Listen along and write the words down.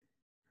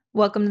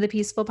Welcome to the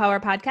Peaceful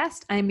Power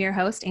Podcast. I'm your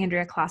host,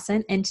 Andrea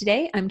Clausen, and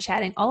today I'm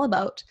chatting all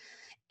about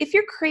if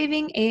you're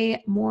craving a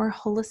more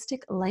holistic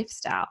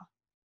lifestyle,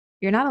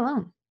 you're not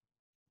alone.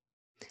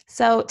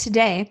 So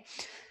today,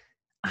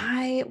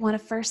 I want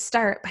to first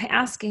start by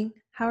asking,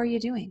 how are you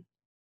doing?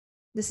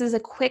 This is a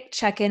quick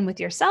check-in with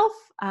yourself.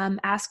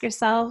 Ask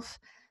yourself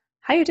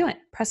how you're doing.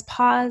 Press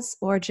pause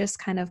or just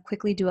kind of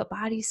quickly do a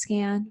body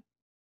scan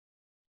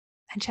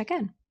and check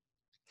in.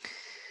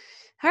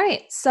 All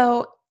right,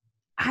 so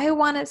I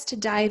want us to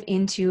dive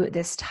into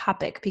this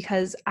topic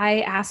because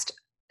I asked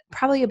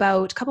probably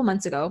about a couple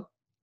months ago,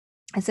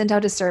 I sent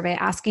out a survey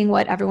asking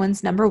what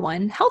everyone's number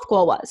one health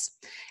goal was.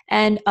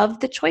 And of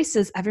the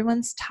choices,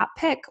 everyone's top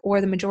pick,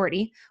 or the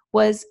majority,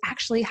 was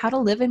actually how to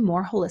live a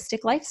more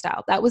holistic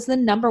lifestyle. That was the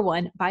number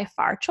one by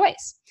far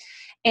choice.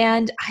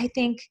 And I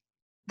think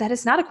that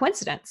is not a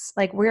coincidence.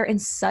 Like, we're in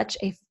such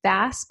a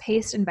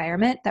fast-paced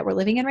environment that we're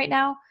living in right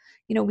now.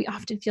 We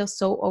often feel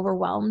so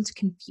overwhelmed,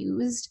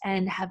 confused,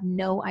 and have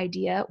no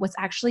idea what's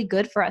actually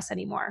good for us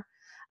anymore.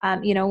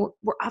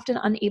 We're often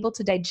unable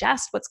to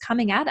digest what's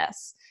coming at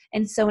us.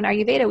 And so in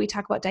Ayurveda, we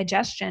talk about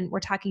digestion.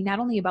 We're talking not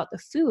only about the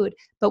food,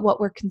 but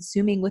what we're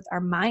consuming with our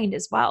mind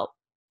as well.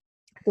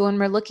 So when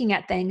we're looking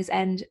at things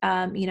and,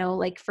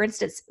 like for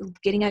instance,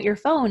 getting out your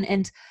phone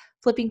and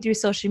flipping through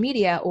social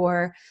media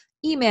or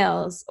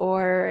emails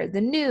or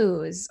the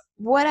news,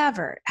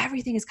 whatever,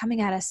 everything is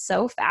coming at us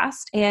so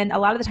fast. And a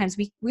lot of the times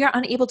we are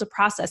unable to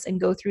process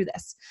and go through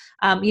this.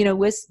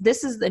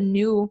 This is the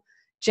new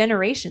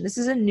generation. This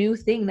is a new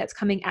thing that's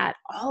coming at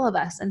all of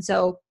us. And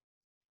so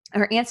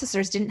our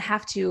ancestors didn't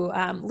have to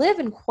live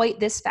in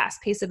quite this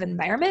fast pace of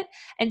environment.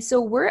 And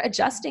so we're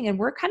adjusting and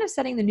we're kind of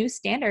setting the new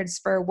standards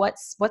for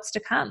what's to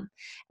come.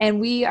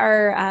 And we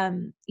are,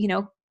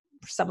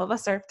 some of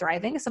us are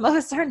thriving, some of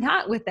us are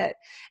not with it.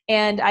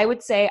 And I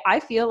would say, I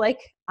feel like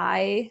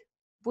I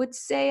would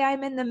say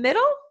I'm in the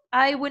middle.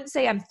 I wouldn't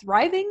say I'm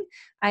thriving.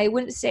 I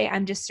wouldn't say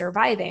I'm just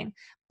surviving,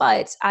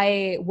 but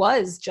I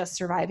was just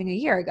surviving a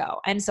year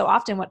ago. And so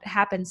often what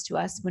happens to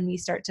us when we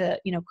start to,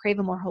 crave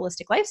a more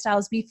holistic lifestyle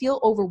is we feel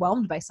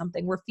overwhelmed by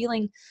something. We're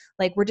feeling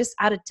like we're just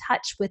out of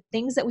touch with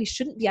things that we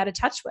shouldn't be out of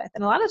touch with.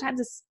 And a lot of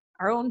times it's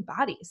our own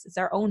bodies, it's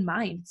our own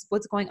minds,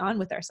 what's going on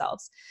with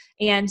ourselves,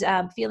 and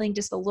feeling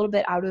just a little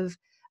bit out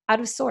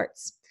of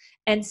sorts.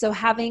 And so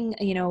having,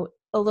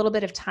 a little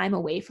bit of time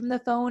away from the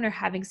phone or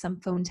having some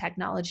phone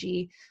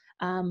technology,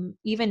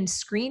 even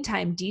screen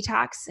time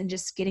detox and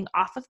just getting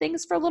off of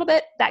things for a little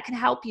bit, that can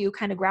help you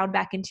kind of ground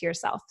back into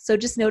yourself. So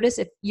just notice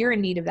if you're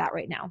in need of that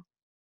right now.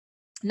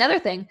 Another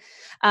thing,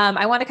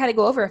 I want to kind of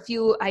go over a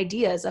few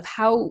ideas of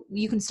how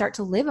you can start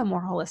to live a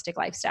more holistic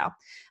lifestyle.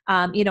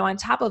 On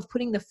top of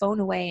putting the phone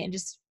away and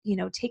just,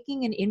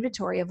 taking an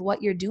inventory of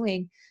what you're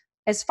doing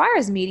as far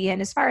as media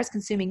and as far as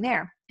consuming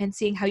there and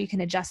seeing how you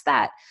can adjust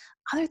that.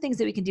 Other things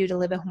that we can do to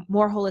live a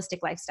more holistic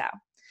lifestyle.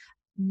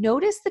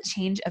 Notice the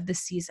change of the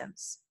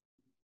seasons.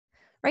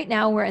 Right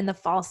now we're in the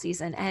fall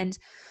season and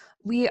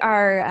we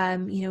are,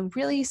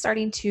 really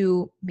starting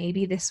to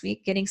maybe this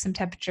week getting some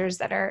temperatures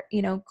that are,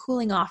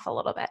 cooling off a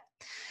little bit.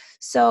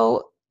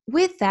 So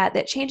with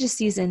that change of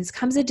seasons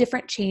comes a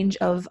different change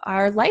of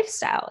our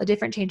lifestyle, a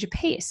different change of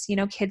pace.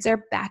 Kids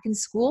are back in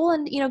school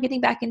and,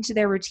 getting back into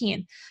their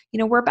routine.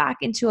 We're back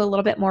into a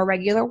little bit more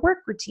regular work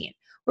routine.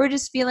 We're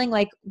just feeling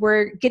like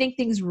we're getting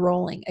things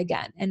rolling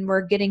again and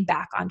we're getting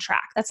back on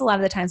track. That's a lot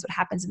of the times what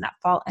happens in that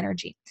fall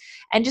energy.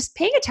 And just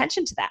paying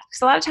attention to that.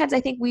 Because a lot of times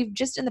I think we've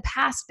just in the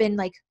past been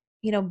like,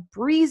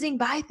 breezing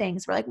by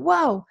things. We're like,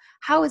 whoa,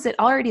 how is it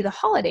already the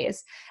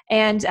holidays?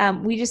 And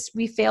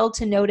we failed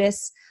to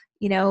notice,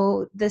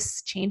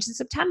 this change in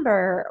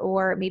September,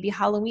 or maybe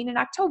Halloween in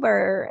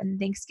October and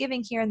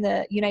Thanksgiving here in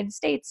the United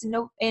States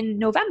in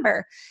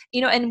November,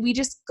 and we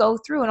just go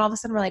through and all of a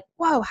sudden we're like,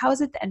 whoa, how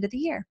is it the end of the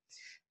year?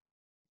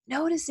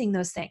 Noticing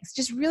those things,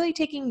 just really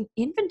taking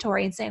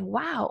inventory and saying,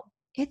 wow,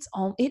 it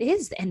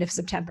is the end of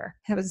September.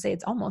 I was say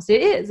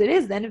it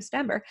is the end of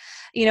September,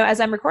 as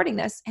I'm recording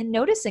this, and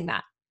noticing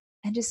that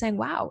and just saying,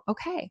 wow,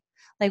 okay,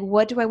 like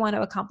what do I want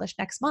to accomplish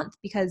next month?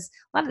 Because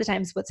a lot of the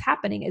times what's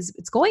happening is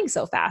it's going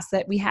so fast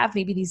that we have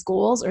maybe these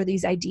goals or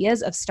these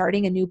ideas of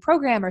starting a new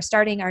program or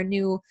starting our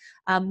new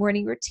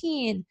morning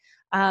routine,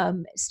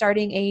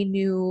 starting a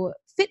new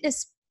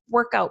fitness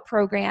workout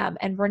program,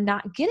 and we're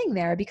not getting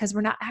there because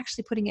we're not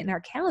actually putting it in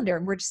our calendar,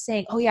 and we're just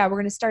saying, oh yeah, we're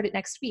going to start it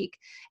next week.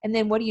 And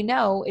then what do you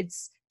know,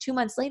 it's 2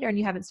 months later and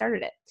you haven't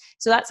started it.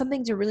 So that's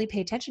something to really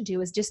pay attention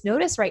to, is just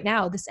notice right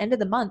now, this end of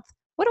the month,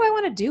 what do I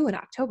want to do in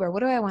October?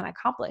 What do I want to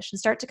accomplish? And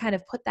start to kind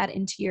of put that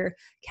into your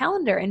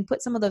calendar and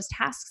put some of those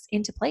tasks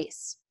into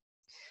place.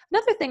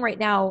 Another thing right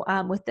now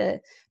with the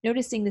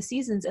noticing the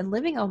seasons and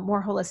living a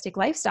more holistic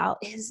lifestyle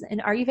is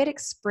an Ayurvedic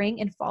spring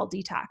and fall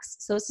detox.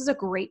 So this is a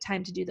great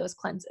time to do those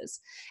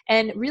cleanses.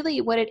 And really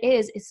what it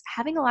is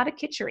having a lot of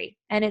khichdi,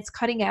 and it's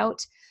cutting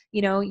out,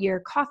 your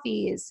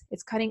coffees,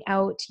 it's cutting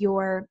out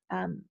your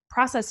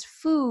processed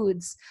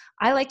foods.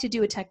 I like to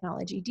do a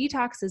technology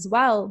detox as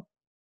well,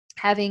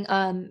 having,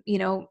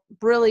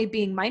 really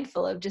being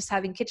mindful of just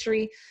having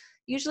khichdi,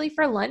 usually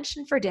for lunch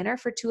and for dinner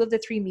for 2 of the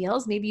 3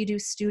 meals. Maybe you do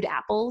stewed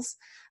apples,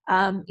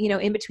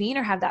 in between,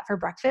 or have that for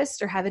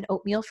breakfast, or have an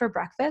oatmeal for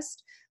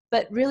breakfast.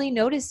 But really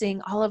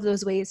noticing all of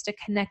those ways to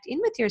connect in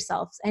with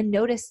yourselves and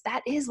notice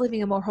that is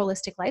living a more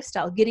holistic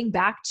lifestyle, getting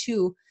back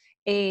to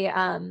a,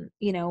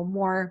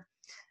 more,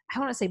 I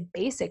want to say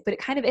basic, but it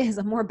kind of is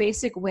a more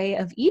basic way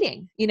of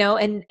eating,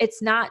 and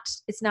it's not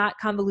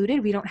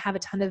convoluted. We don't have a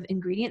ton of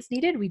ingredients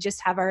needed. We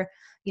just have our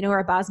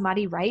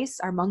basmati rice,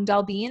 our mung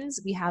dal beans,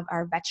 we have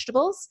our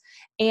vegetables,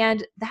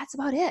 and that's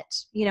about it.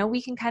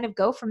 We can kind of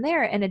go from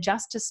there and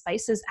adjust to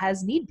spices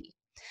as need be.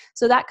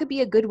 So that could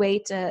be a good way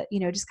to,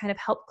 just kind of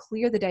help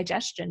clear the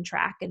digestion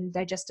tract and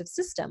digestive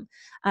system,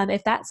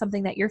 if that's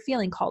something that you're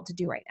feeling called to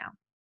do right now.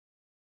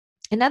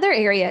 Another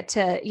area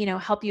to,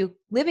 help you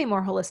live a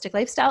more holistic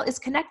lifestyle is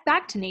connect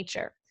back to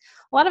nature.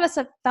 A lot of us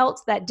have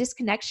felt that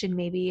disconnection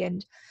maybe,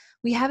 and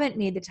we haven't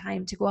made the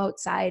time to go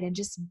outside and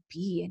just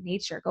be in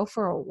nature, go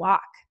for a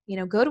walk,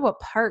 go to a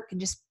park and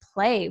just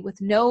play with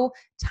no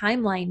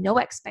timeline, no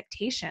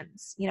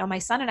expectations. My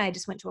son and I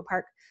just went to a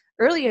park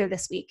earlier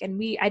this week, and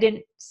I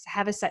didn't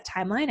have a set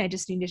timeline. I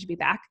just needed to be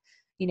back,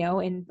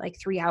 in like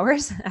 3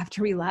 hours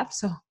after we left.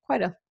 So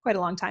quite a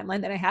long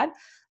timeline that I had.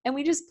 And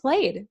we just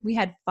played. We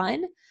had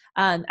fun.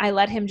 I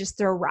let him just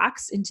throw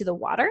rocks into the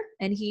water,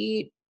 and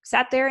he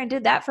sat there and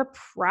did that for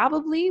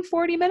probably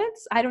 40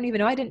 minutes. I don't even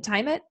know. I didn't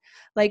time it.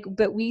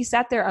 But we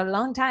sat there a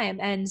long time,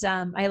 and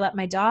I let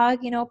my dog,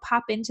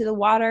 pop into the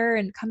water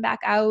and come back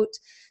out.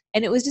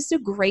 And it was just a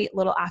great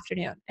little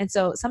afternoon. And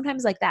so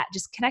sometimes like that,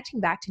 just connecting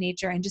back to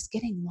nature and just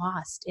getting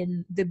lost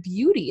in the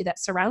beauty that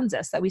surrounds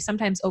us that we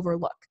sometimes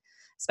overlook,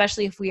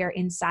 especially if we are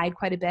inside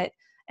quite a bit,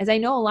 as I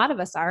know a lot of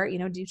us are,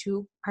 due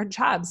to our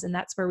jobs, and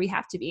that's where we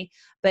have to be.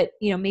 But,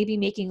 maybe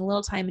making a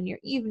little time in your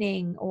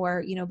evening,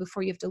 or,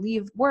 before you have to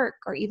leave work,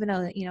 or even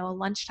a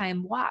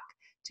lunchtime walk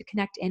to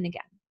connect in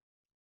again.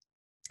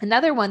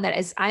 Another one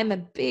that I'm a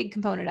big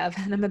component of,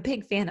 and I'm a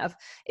big fan of,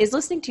 is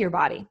listening to your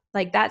body.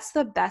 Like, that's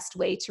the best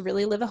way to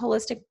really live a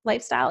holistic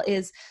lifestyle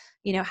is,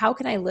 how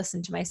can I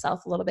listen to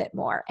myself a little bit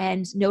more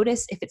and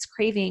notice if it's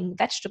craving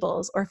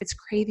vegetables, or if it's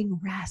craving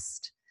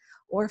rest,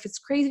 or if it's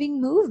craving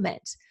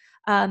movement.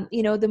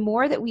 The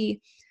more that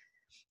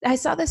I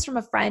saw this from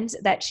a friend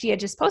that she had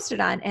just posted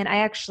on, and I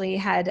actually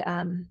had,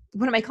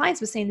 one of my clients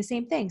was saying the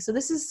same thing. So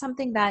this is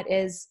something that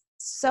is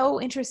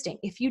so interesting.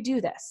 If you do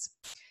this,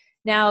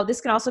 now this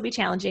can also be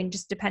challenging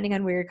just depending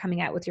on where you're coming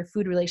at with your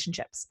food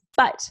relationships.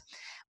 But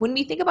when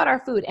we think about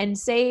our food and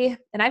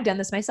I've done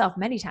this myself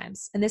many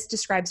times, and this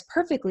describes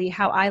perfectly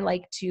how I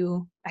like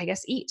to, I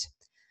guess, eat.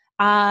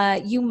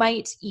 You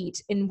might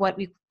eat in what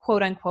we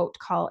quote unquote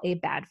call a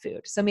bad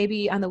food. So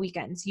maybe on the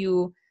weekends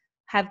you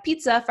have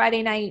pizza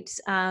Friday night,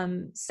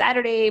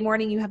 Saturday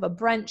morning you have a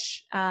brunch,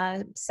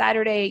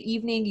 Saturday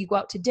evening you go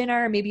out to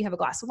dinner, maybe you have a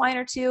glass of wine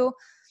or two.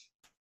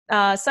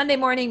 Sunday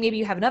morning, maybe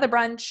you have another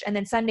brunch, and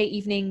then Sunday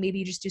evening, maybe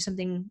you just do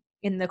something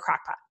in the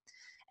crock pot.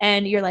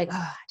 And you're like, oh,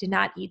 I did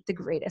not eat the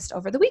greatest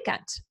over the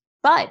weekend.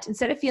 But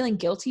instead of feeling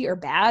guilty or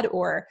bad,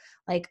 or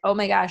like, oh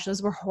my gosh,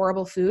 those were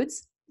horrible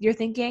foods, you're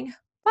thinking,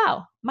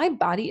 wow, my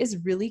body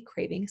is really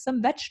craving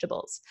some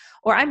vegetables,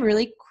 or I'm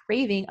really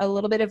craving a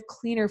little bit of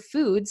cleaner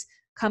foods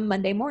come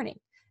Monday morning,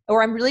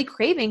 or I'm really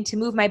craving to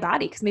move my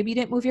body because maybe you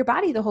didn't move your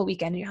body the whole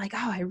weekend. And you're like,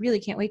 oh, I really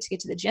can't wait to get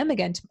to the gym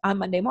again on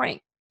Monday morning.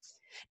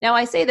 Now,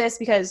 I say this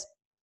because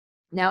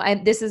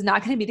this is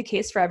not going to be the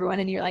case for everyone.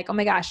 And you're like, oh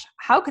my gosh,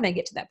 how can I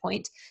get to that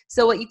point?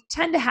 So what you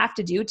tend to have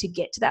to do to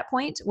get to that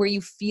point where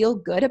you feel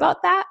good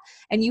about that,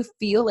 and you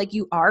feel like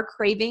you are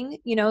craving,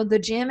 the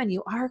gym, and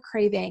you are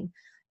craving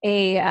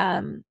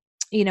a,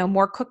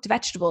 more cooked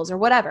vegetables or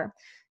whatever,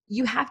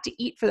 you have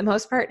to eat, for the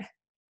most part,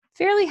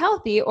 fairly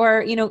healthy,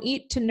 or,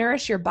 eat to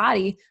nourish your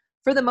body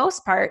for the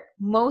most part,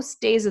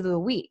 most days of the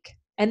week.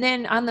 And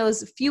then on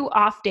those few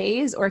off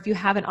days, or if you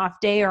have an off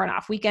day or an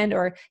off weekend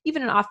or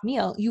even an off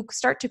meal, you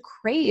start to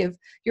crave,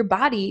 your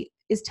body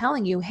is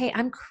telling you, hey,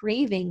 I'm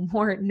craving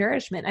more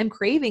nourishment. I'm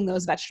craving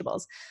those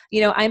vegetables.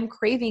 I'm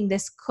craving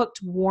this cooked,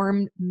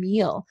 warm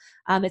meal.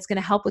 It's going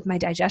to help with my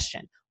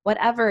digestion,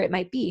 whatever it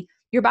might be.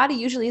 Your body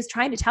usually is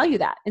trying to tell you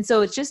that. And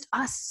so it's just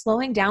us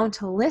slowing down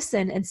to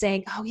listen and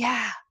saying, oh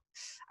yeah,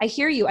 I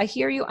hear you.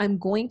 I'm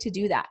going to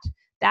do that.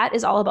 That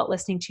is all about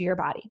listening to your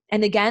body.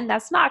 And again,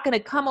 that's not going to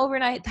come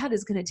overnight. That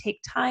is going to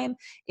take time.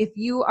 If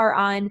you are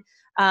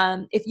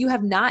if you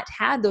have not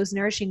had those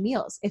nourishing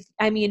meals,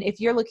 if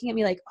you're looking at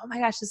me like, oh my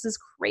gosh, this is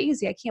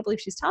crazy, I can't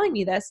believe she's telling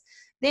me this,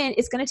 then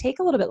it's going to take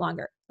a little bit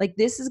longer. Like,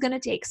 this is going to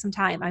take some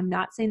time. I'm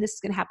not saying this is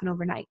going to happen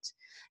overnight.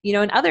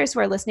 And others who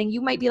are listening,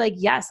 you might be like,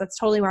 yes, that's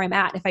totally where I'm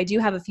at. If I do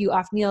have a few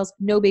off meals,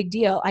 no big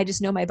deal. I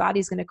just know my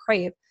body's going to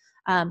crave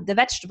the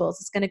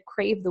vegetables. It's going to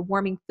crave the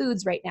warming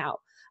foods right now.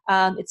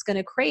 It's going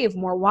to crave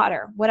more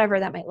water, whatever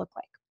that might look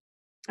like.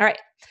 All right.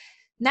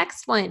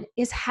 Next one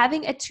is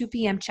having a 2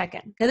 p.m.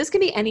 check-in. Now, this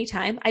can be any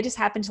time. I just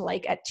happen to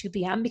like at 2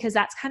 p.m. because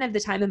that's kind of the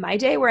time of my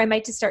day where I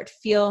might just start to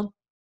feel,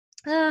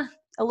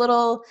 a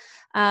little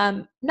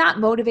not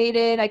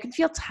motivated. I can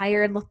feel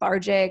tired,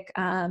 lethargic.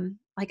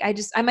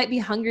 I might be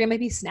hungry. I might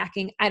be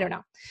snacking. I don't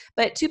know.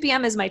 But 2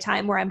 p.m. is my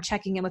time where I'm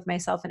checking in with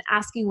myself and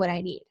asking what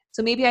I need.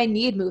 So maybe I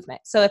need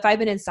movement. So if I've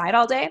been inside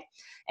all day,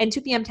 and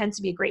 2 p.m. tends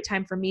to be a great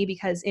time for me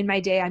because in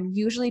my day, I'm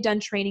usually done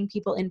training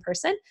people in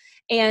person.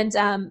 And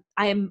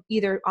I'm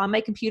either on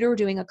my computer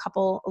doing a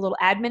little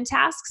admin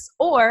tasks,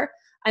 or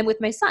I'm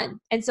with my son.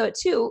 And so at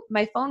 2,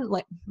 my phone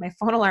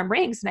alarm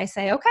rings and I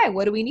say, okay,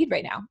 what do we need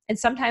right now? And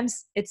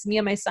sometimes it's me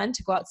and my son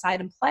to go outside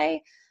and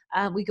play.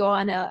 We go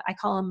on I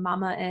call them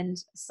mama and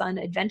son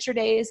adventure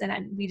days.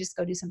 And we just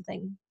go do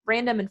something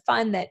random and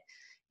fun that,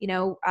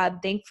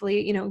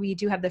 thankfully, we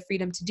do have the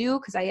freedom to do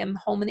because I am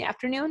home in the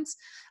afternoons.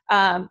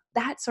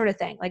 That sort of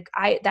thing.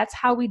 That's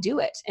how we do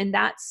it. And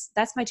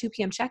that's my 2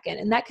 p.m. check-in.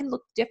 And that can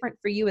look different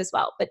for you as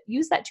well, but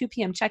use that 2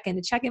 p.m. check-in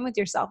to check in with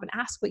yourself and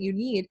ask what you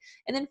need,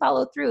 and then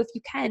follow through if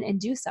you can and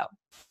do so.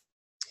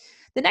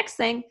 The next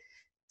thing,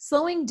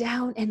 slowing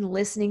down and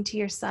listening to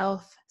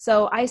yourself.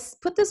 So I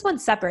put this one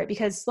separate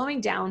because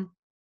slowing down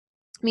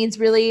means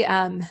really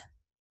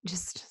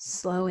just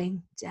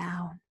slowing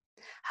down.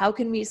 How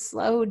can we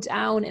slow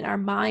down in our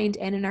mind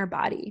and in our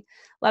body?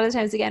 A lot of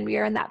times, again, we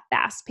are in that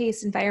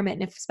fast-paced environment,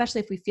 and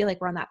especially if we feel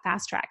like we're on that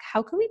fast track,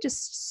 how can we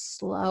just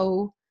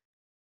slow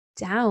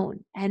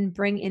down and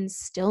bring in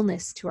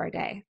stillness to our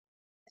day?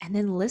 And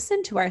then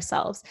listen to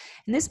ourselves.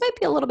 And this might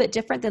be a little bit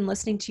different than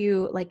listening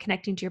to, like,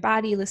 connecting to your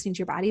body, listening to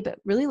your body, but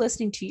really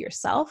listening to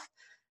yourself,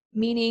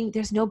 meaning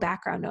there's no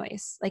background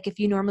noise. Like if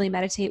you normally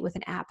meditate with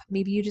an app,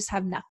 maybe you just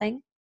have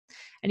nothing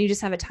and you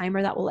just have a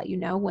timer that will let you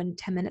know when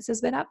 10 minutes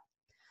has been up.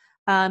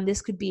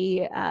 This could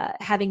be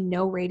having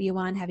no radio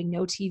on, having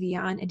no TV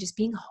on, and just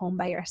being home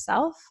by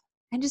yourself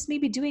and just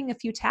maybe doing a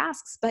few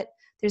tasks, but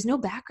there's no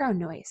background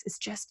noise. It's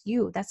just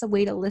you. That's a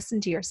way to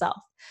listen to yourself.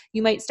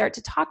 You might start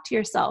to talk to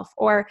yourself,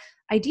 or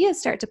ideas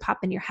start to pop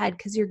in your head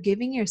because you're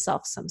giving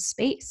yourself some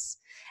space.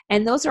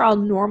 And those are all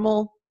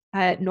normal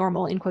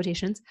in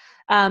quotations,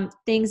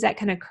 things that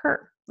can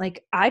occur.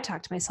 Like I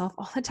talk to myself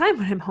all the time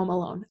when I'm home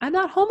alone. I'm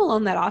not home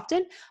alone that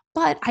often,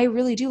 but I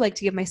really do like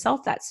to give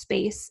myself that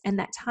space and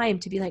that time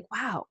to be like,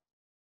 wow,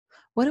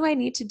 what do I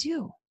need to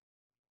do?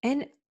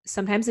 And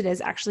sometimes it is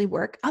actually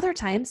work. Other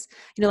times,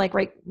 like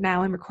right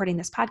now I'm recording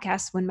this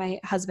podcast when my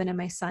husband and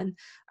my son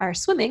are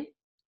swimming.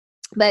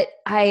 But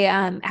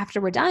after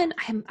we're done,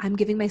 I'm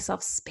giving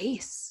myself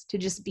space to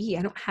just be.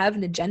 I don't have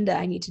an agenda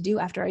I need to do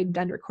after I'm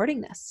done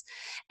recording this.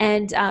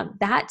 And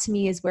that to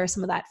me is where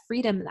some of that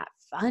freedom and that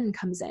fun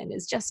comes in,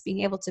 is just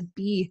being able to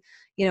be,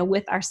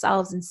 with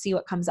ourselves and see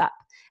what comes up.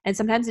 And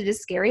sometimes it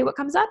is scary what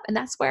comes up. And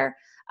that's where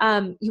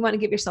you want to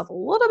give yourself a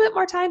little bit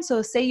more time.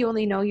 So say you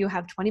only know you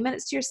have 20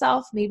 minutes to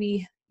yourself.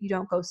 Maybe you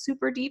don't go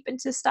super deep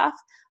into stuff.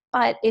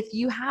 But if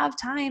you have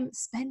time,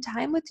 spend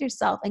time with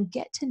yourself and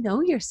get to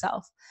know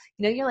yourself.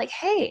 You're like,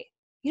 hey,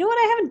 you know what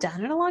I haven't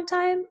done in a long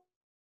time?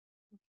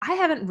 I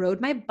haven't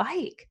rode my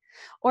bike.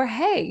 Or,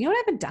 hey, you know what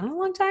I haven't done in a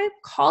long time?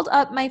 Called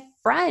up my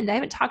friend. I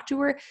haven't talked to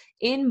her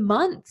in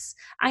months.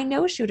 I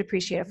know she would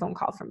appreciate a phone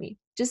call from me.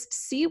 Just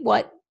see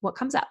what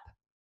comes up.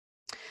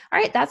 All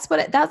right, that's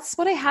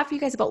what I have for you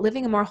guys about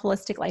living a more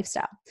holistic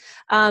lifestyle.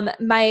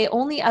 My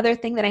only other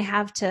thing that I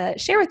have to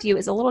share with you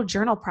is a little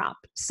journal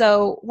prompt.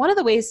 So one of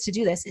the ways to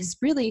do this is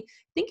really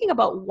thinking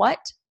about, what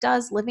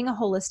does living a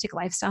holistic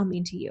lifestyle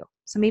mean to you?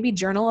 So maybe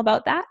journal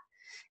about that.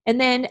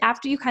 And then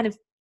after you kind of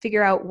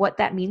figure out what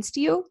that means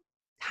to you,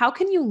 how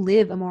can you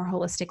live a more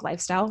holistic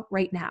lifestyle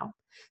right now?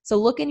 So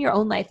look in your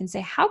own life and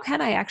say, how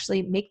can I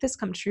actually make this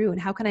come true?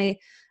 And how can I,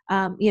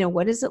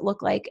 what does it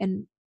look like?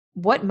 And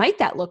what might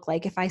that look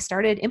like if I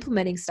started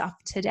implementing stuff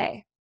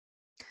today?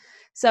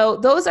 So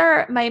those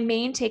are my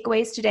main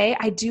takeaways today.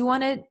 I do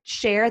want to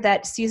share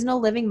that Seasonal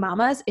Living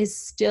Mamas is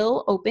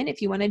still open if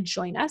you want to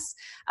join us.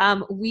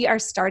 We are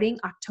starting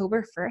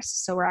October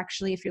 1st. So we're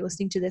actually, if you're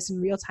listening to this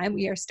in real time,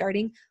 we are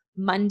starting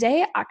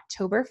Monday,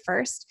 October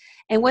 1st.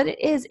 And what it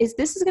is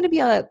this is going to be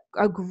a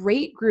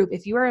great group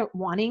if you are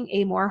wanting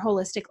a more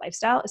holistic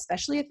lifestyle,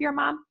 especially if you're a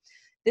mom.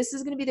 This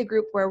is going to be the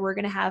group where we're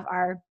going to have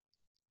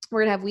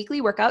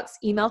weekly workouts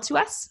emailed to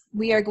us.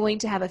 We are going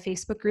to have a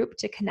Facebook group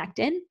to connect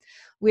in.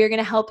 We are going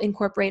to help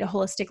incorporate a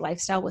holistic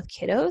lifestyle with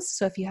kiddos.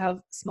 So if you have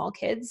small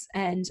kids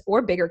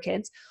or bigger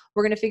kids,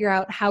 we're going to figure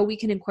out how we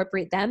can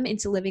incorporate them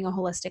into living a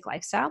holistic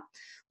lifestyle.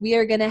 We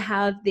are going to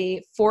have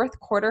the 4th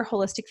quarter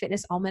Holistic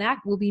Fitness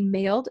Almanac will be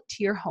mailed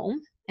to your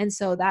home. And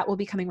so that will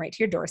be coming right to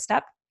your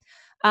doorstep.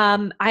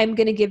 I'm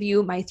going to give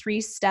you my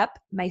 3-step,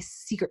 my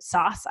secret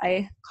sauce,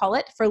 I call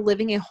it, for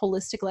living a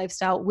holistic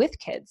lifestyle with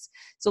kids.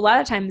 So a lot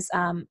of times,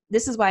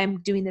 this is why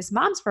I'm doing this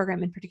moms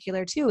program in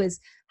particular too, is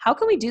how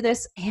can we do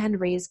this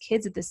and raise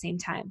kids at the same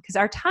time? Because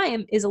our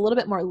time is a little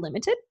bit more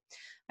limited.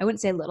 I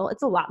wouldn't say little,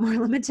 it's a lot more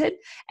limited.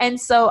 And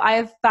so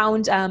I've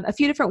found a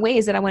few different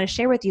ways that I want to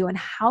share with you on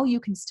how you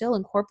can still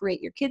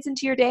incorporate your kids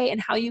into your day and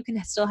how you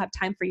can still have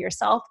time for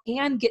yourself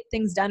and get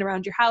things done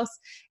around your house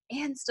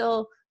and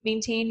still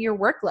maintain your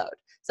workload.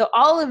 So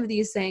all of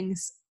these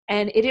things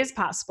And it is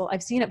possible.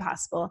 I've seen it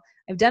possible.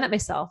 I've done it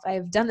myself.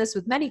 I've done this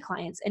with many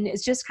clients. And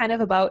it's just kind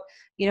of about,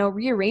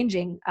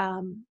 rearranging,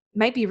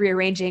 might be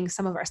rearranging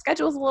some of our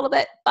schedules a little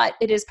bit, but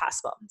it is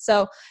possible.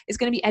 So it's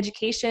going to be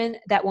education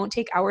that won't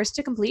take hours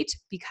to complete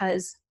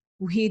because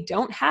we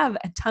don't have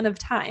a ton of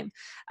time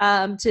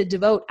to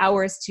devote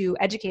hours to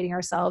educating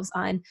ourselves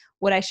on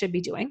what I should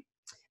be doing.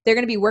 They're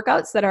going to be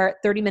workouts that are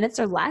 30 minutes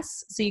or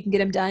less, so you can get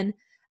them done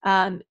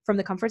from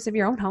the comforts of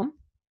your own home.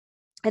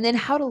 And then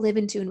how to live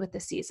in tune with the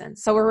season.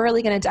 So we're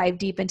really going to dive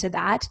deep into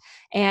that.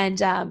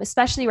 And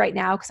especially right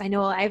now, because I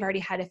know I've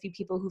already had a few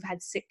people who've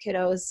had sick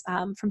kiddos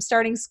from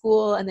starting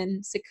school, and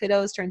then sick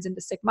kiddos turns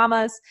into sick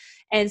mamas.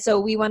 And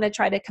so we want to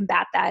try to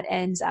combat that.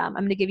 And I'm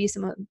going to give you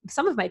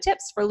some of my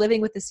tips for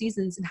living with the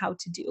seasons and how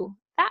to do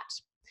that.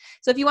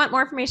 So if you want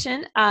more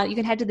information, you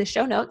can head to the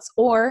show notes,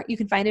 or you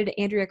can find it at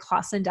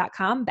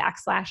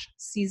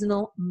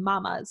AndreaClausen.com/seasonal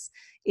mamas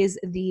is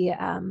the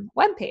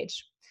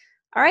webpage.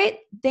 All right.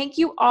 Thank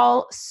you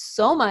all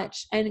so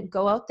much, and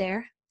go out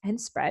there and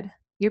spread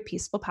your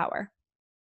peaceful power.